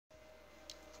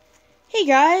Hey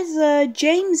guys,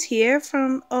 James here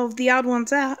of the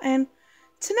Outlast, and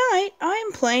tonight I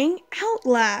am playing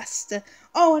Outlast.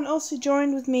 Oh, and also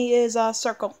joined with me is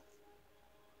Circle.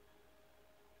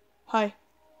 Hi.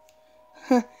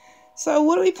 So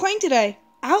what are we playing today?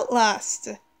 Outlast.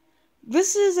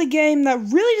 This is a game that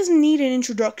really doesn't need an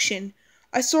introduction.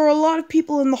 I saw a lot of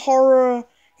people in the horror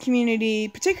community,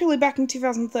 particularly back in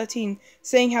 2013,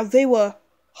 saying how they were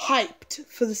hyped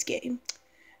for this game.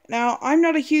 Now, I'm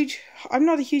not a huge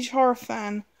horror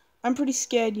fan. I'm pretty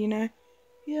scared, you know.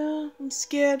 Yeah, I'm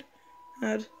scared.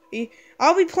 I'll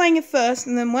be playing it first,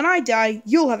 and then when I die,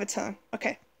 you'll have a turn.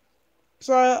 Okay.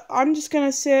 So I'm just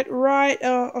gonna sit right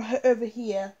over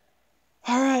here.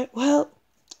 All right. Well,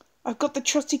 I've got the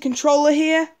trusty controller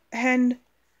here, and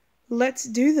let's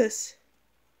do this.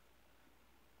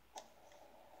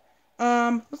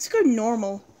 Let's go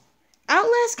normal.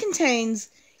 Outlast contains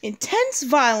intense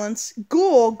violence,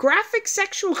 gore, graphic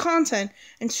sexual content,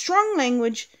 and strong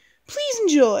language. Please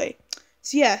enjoy.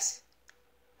 So yes,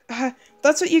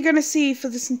 that's what you're gonna see for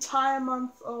this entire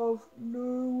month of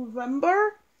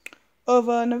November.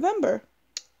 November.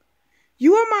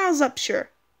 You are Miles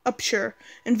Upshur,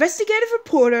 investigative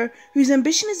reporter whose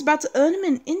ambition is about to earn him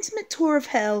an intimate tour of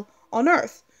hell on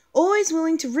Earth. Always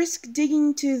willing to risk digging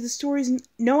into the stories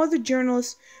no other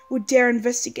journalist would dare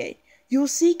investigate, you will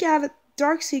seek out a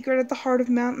dark secret at the heart of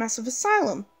Mount Massive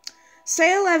Asylum.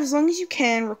 Stay alive as long as you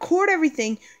can, record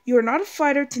everything. You are not a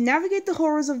fighter. To navigate the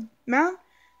horrors of Mount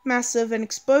Massive and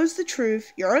expose the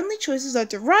truth, your only choices are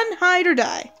to run, hide, or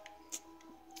die.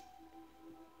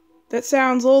 That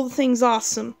sounds all the things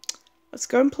awesome. Let's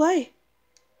go and play.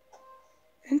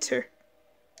 Enter.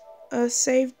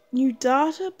 Save new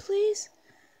data, please?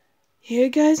 Here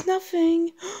goes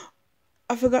nothing.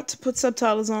 I forgot to put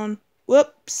subtitles on.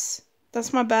 Whoops.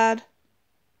 That's my bad.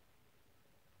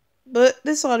 But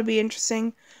this ought to be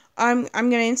interesting. I'm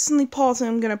gonna instantly pause and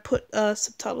I'm gonna put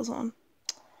subtitles on.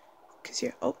 Cause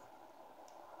yeah,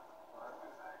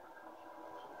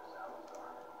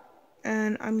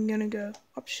 and I'm gonna go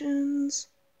options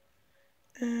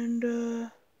and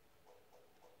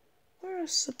where are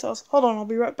subtitles? Hold on, I'll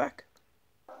be right back.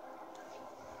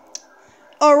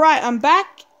 Alright, I'm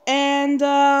back, and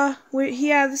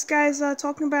this guy's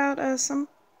talking about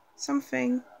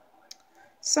something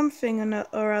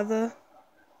or other.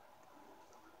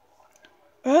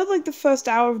 I heard like the first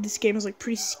hour of this game is like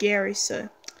pretty scary, so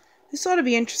this ought to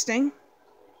be interesting.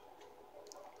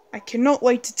 I cannot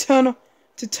wait to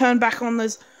turn back on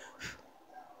those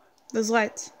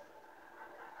lights.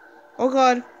 Oh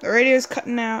god, the radio's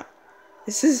cutting out.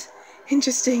 This is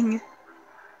interesting.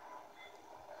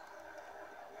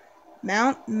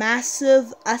 Mount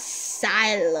Massive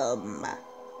Asylum.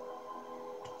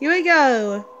 Here we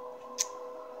go.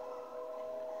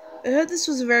 I heard this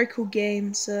was a very cool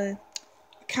game, so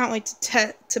I can't wait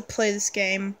to play this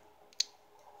game.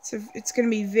 It's gonna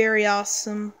be very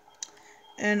awesome,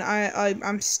 and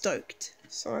I'm stoked.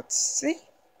 So let's see.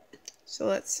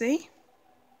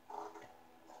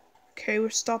 Okay, we're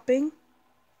stopping.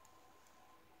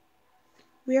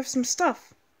 We have some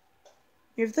stuff.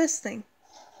 We have this thing.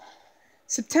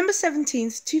 September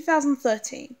 17th,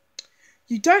 2013.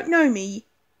 You don't know me.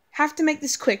 Have to make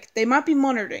this quick. They might be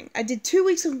monitoring. I did 2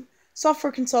 weeks of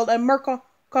software consult at Murkoff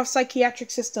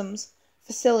Psychiatric Systems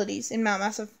facilities in Mount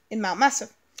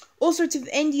Massive. All sorts of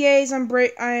NDAs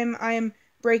I am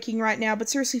breaking right now, but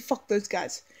seriously, fuck those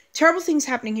guys. Terrible things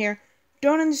happening here.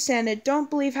 Don't understand it. Don't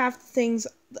believe half the things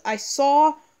I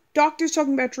saw. Doctors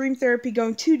talking about dream therapy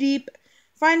going too deep.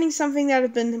 Finding something that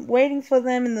had been waiting for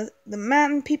them in the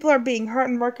mountain. People are being hurt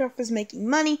and Murkoff is making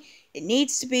money. It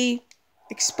needs to be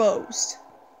exposed.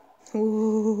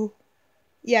 Ooh.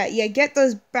 Yeah, get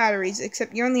those batteries,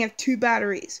 except you only have 2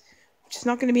 batteries, which is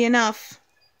not going to be enough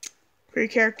for your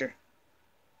character.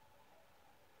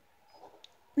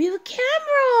 We have a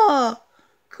camera!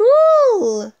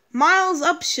 Cool! Miles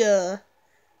Upshur.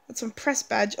 That's a press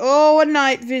badge. Oh, a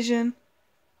night vision.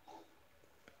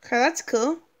 Okay, that's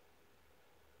cool.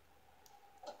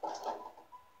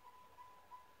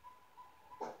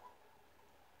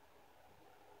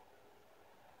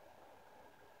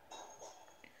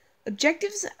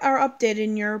 Objectives are updated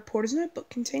in your reporter's notebook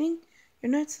containing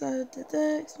your notes.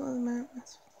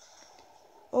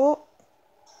 Oh.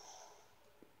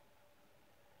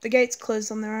 The gates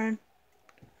closed on their own.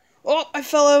 Oh, I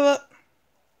fell over.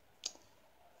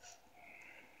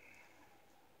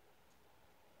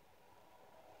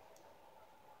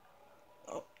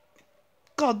 Oh.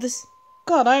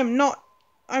 God, I'm not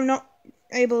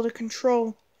able to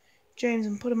control James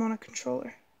and put him on a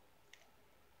controller.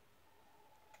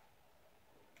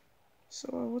 So,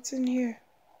 what's in here?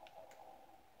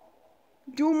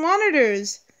 dual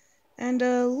monitors, and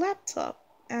a laptop,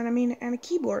 and a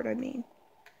keyboard,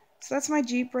 So that's my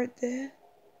Jeep right there.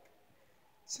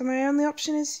 So my only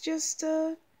option is just,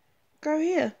 go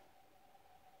here.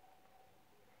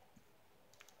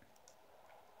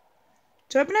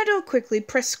 To open a door quickly,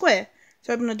 press square.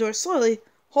 To open a door slowly,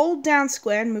 hold down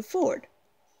square and move forward.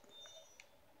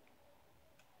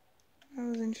 That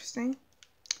was interesting.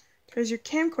 There's your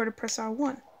camcorder, press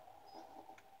R1.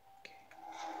 Okay.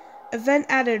 Event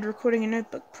added, recording a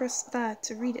notebook. Press that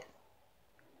to read it.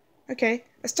 Okay,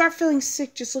 I start feeling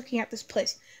sick just looking at this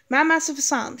place. Massive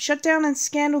Asylum, shut down and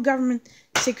scandal government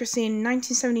secrecy in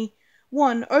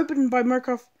 1971, opened by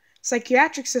Murkoff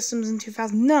Psychiatric Systems in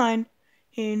 2009,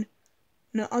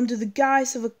 under the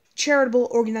guise of a charitable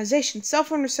organization. Cell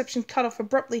phone reception cut off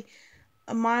abruptly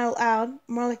a mile out,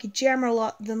 more like a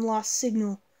jammer than lost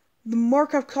signal. The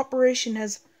Murkoff Corporation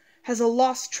has a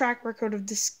lost track record of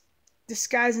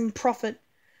disguising profit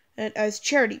as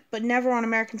charity, but never on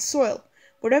American soil.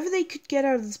 Whatever they could get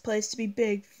out of this place to be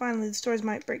big, finally the stories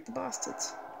might break the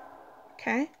bastards.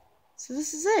 Okay, so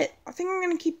this is it. I think I'm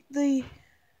gonna keep the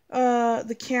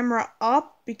camera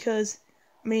up because,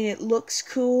 it looks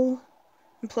cool,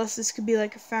 and plus this could be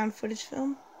like a found footage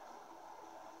film.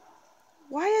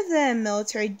 Why are there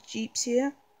military jeeps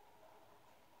here?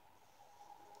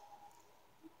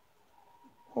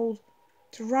 Hold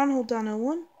down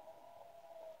L1.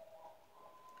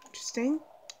 Interesting.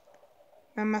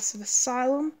 Massive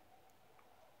Asylum.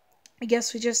 I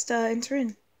guess we just enter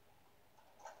in.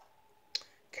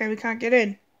 Okay, we can't get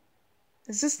in.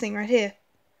 There's this thing right here.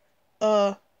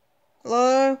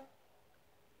 Hello?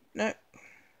 No.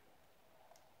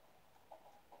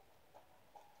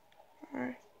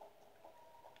 Alright.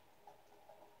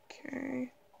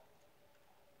 Okay.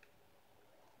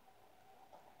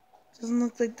 Doesn't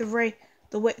look like the way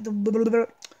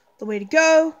to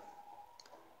go.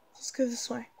 Let's go this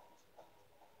way.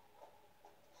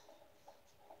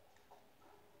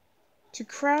 To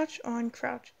crouch on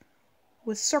crouch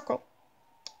with circle.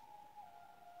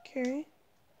 Okay.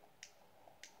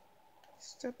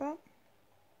 Step up.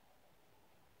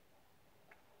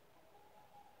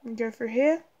 And go for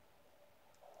here.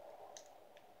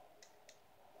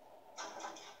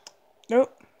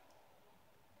 Nope.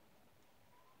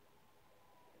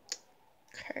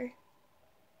 Okay.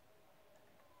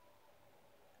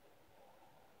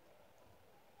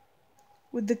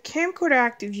 With the camcorder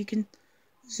active, you can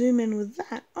zoom in with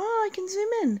that. Oh, I can zoom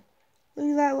in. Look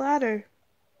at that ladder.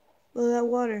 Look at that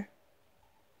water.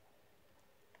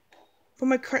 Put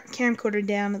my camcorder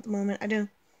down at the moment. I don't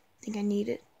think I need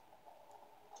it.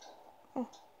 Oh.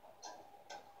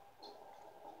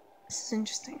 This is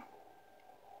interesting.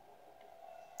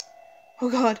 Oh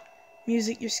god.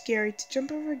 Music, you're scary. To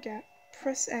jump over a gap,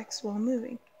 press X while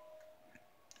moving.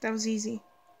 That was easy.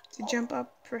 To jump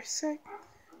up, press X.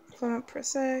 Climb up,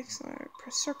 press X. Or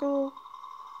press circle.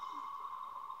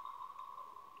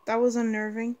 That was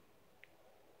unnerving.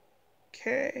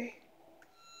 Okay.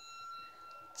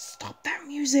 Stop that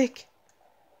music!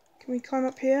 Can we climb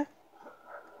up here?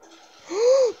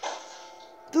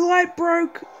 The light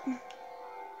broke!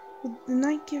 With the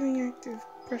night giving active,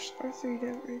 press R3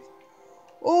 to breathe.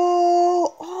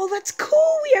 Oh, that's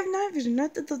cool! We have night vision.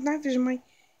 Note that the night vision might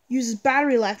use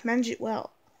battery life. Manage it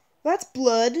well. That's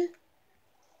blood.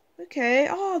 Okay.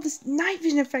 Oh, this night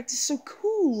vision effect is so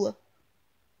cool.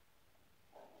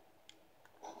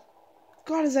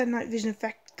 God, is that night vision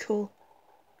effect cool.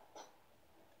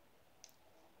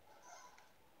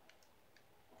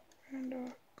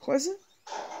 And, close it.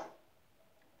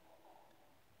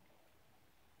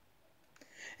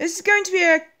 This is going to be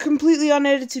a completely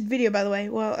unedited video, by the way.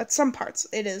 Well, at some parts,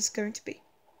 it is going to be.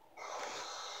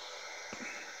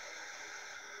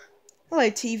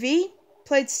 Hello, TV.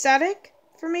 Played static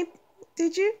for me,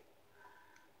 did you?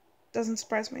 Doesn't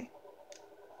surprise me.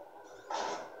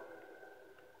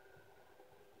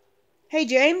 Hey,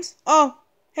 James. Oh,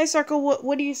 hey, Circle.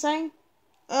 What are you saying?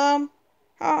 How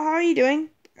are you doing?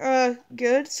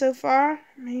 Good so far.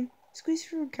 Squeeze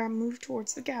through a gap, move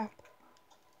towards the gap.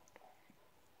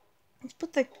 Let's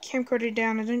put the camcorder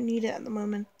down. I don't need it at the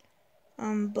moment.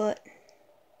 But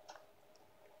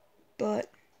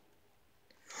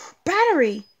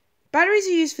battery! Batteries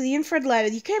are used for the infrared light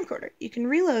of your camcorder. You can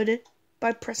reload it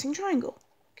by pressing triangle.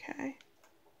 Okay.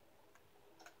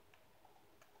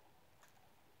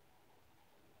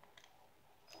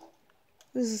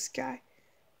 Who's this guy?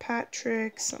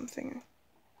 Patrick something.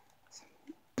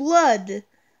 Blood!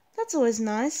 That's always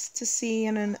nice to see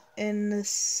in a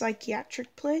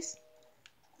psychiatric place.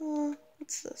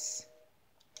 What's this?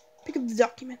 Pick up the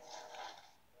document.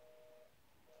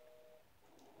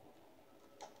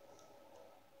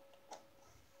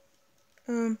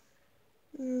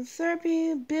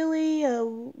 Therapy, Billy,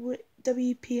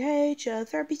 WPH,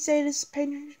 therapy status,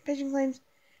 patient claims,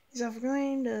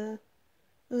 self-proclaimed,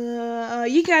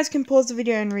 you guys can pause the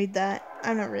video and read that.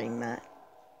 I'm not reading that.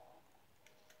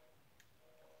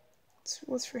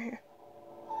 What's for here?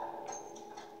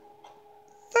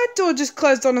 That door just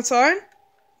closed on its own.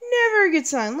 Never a good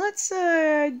sign. Let's,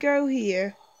 go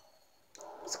here.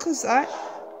 Let's close that.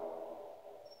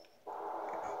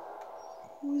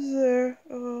 Who's there?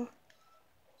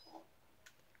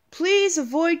 Please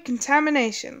avoid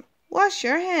contamination. Wash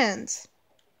your hands.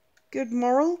 Good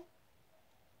moral.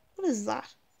 What is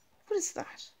that? What is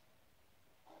that?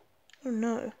 Oh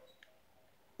no.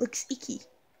 Looks icky.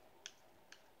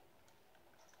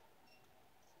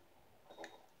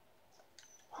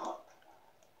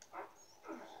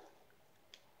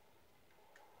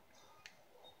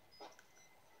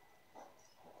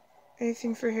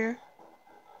 Anything for here?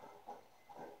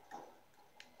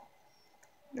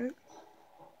 Nope.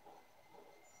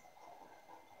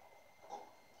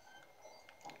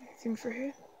 Anything for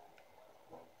here?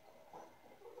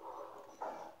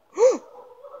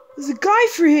 There's a guy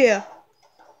for here!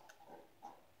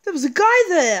 There was a guy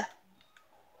there!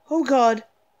 Oh god.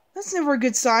 That's never a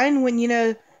good sign when you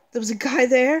know there was a guy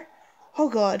there. Oh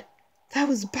god. That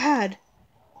was bad.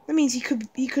 That means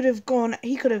he could have gone,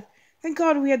 thank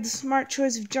god we had the smart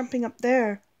choice of jumping up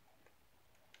there.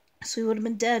 So he would have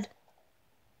been dead.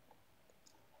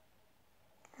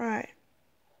 Alright.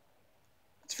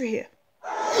 What's for here?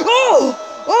 Oh!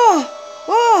 Oh!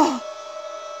 Oh!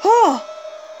 Oh!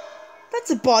 That's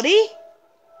a body!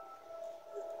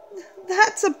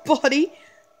 That's a body!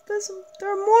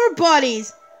 There are more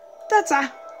bodies! That's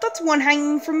one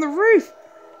hanging from the roof!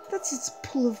 That's its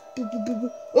pool of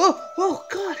oh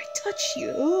god, I touched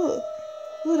you! Oh,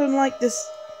 I don't like this.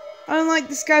 I don't like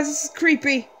this, guys. This is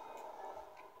creepy.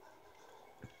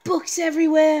 Books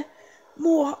everywhere.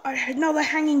 More. Another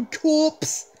hanging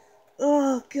corpse.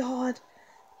 Oh god.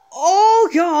 Oh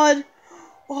god.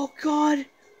 Oh god.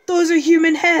 Those are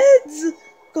human heads.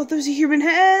 God, those are human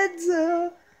heads.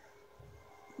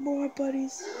 More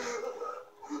buddies.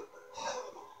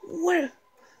 What?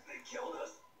 They killed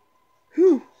us.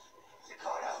 Who?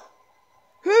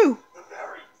 Who?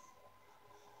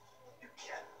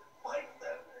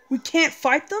 We can't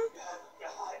fight them?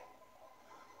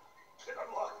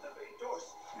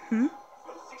 Hmm?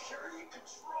 Security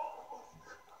control.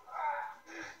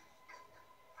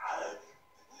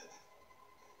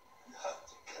 You have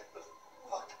to get the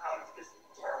fuck out of this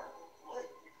terrible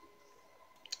place.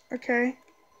 Okay.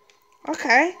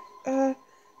 Okay.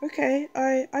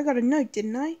 I got a note,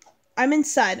 didn't I? I'm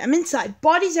inside.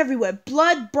 Bodies everywhere.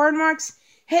 Blood, burn marks,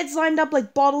 heads lined up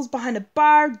like bottles behind a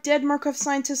bar, dead Murkoff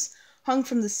scientists hung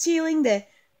from the ceiling, their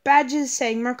badges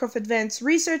saying Murkoff Advanced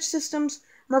Research Systems.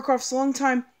 Murkoff's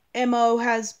longtime MO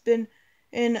has been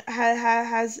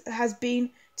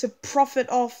to profit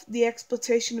off the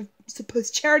exploitation of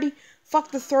supposed charity, fuck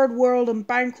the third world, and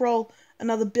bankroll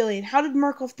another billion. How did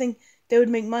Murkoff think they would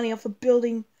make money off a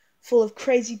building full of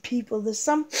crazy people? There's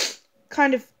some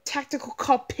kind of tactical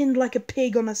cop pinned like a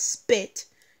pig on a spit.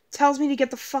 Tells me to get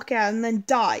the fuck out and then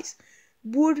dies.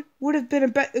 Would have been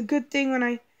a good thing when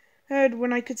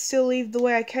I could still leave the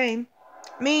way I came.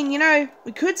 I mean, you know,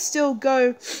 we could still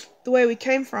go the way we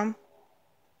came from.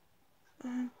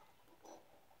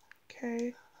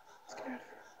 Okay. Let's get out of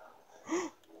here.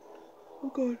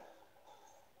 Oh god.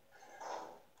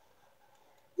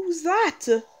 What was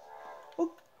that?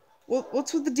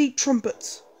 What's with the deep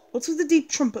trumpets?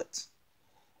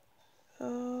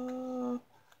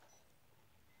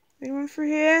 Anyone for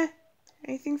here?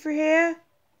 Anything for here?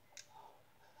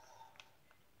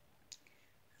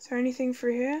 Is there anything for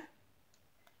here?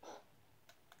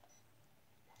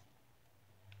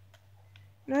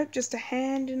 Nope, just a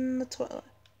hand in the toilet.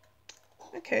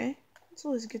 Okay, that's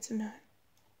always good to know.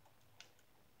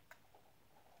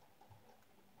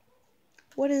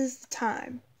 What is the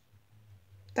time?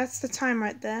 That's the time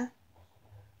right there.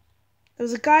 There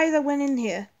was a guy that went in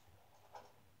here.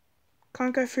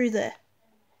 Can't go through there.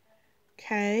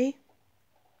 Okay.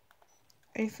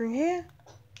 Anything here?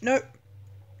 Nope.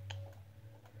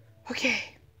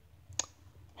 Okay.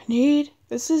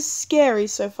 This is scary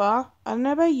so far. I don't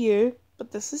know about you,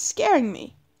 but this is scaring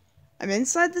me. I'm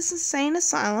inside this insane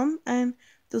asylum, and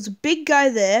there's a big guy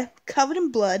there, covered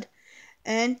in blood,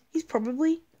 and he's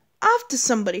probably after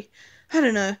somebody. I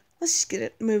don't know. Let's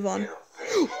just move on. Whoa!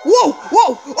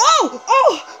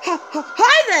 Oh!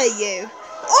 Hi there, you!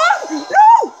 Oh,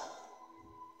 no!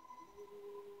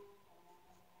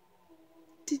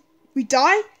 Did we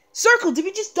die? Circle, did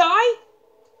we just die?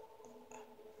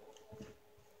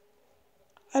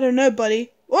 I don't know,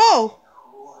 buddy. Whoa!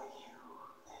 Who are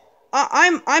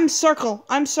you? I'm Circle.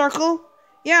 I'm Circle.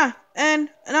 Yeah, and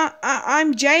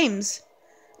I'm James.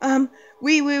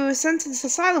 We were sent to this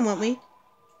asylum, weren't we?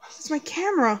 It's my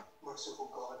camera.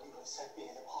 Merciful God, you have sent me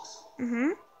an apostle. Mm-hmm.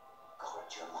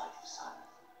 Guard your life, son.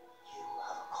 You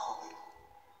have a calling.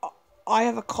 I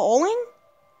have a calling?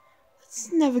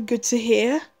 That's never good to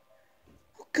hear.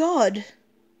 Oh, God.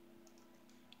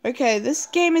 Okay, this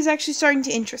game is actually starting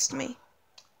to interest me.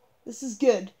 This is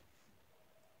good.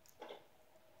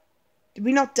 Did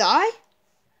we not die?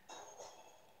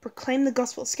 Proclaim the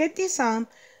gospel. Escape the asylum.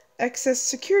 Access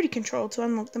security control to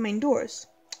unlock the main doors.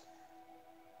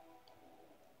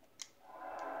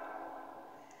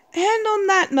 And on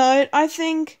that note, I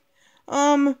think,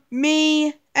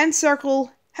 me and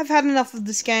Circle have had enough of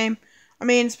this game. I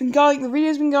mean, the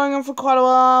video's been going on for quite a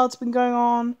while. It's been going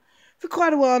on for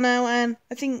quite a while now, and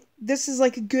I think this is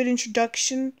like a good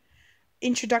introductionary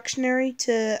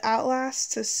to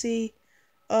Outlast to see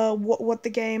what the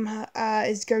game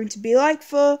is going to be like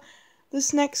for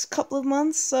this next couple of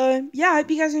months. So yeah, I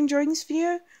hope you guys are enjoying this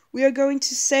video. We are going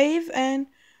to save, and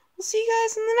we'll see you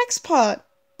guys in the next part.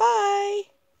 Bye!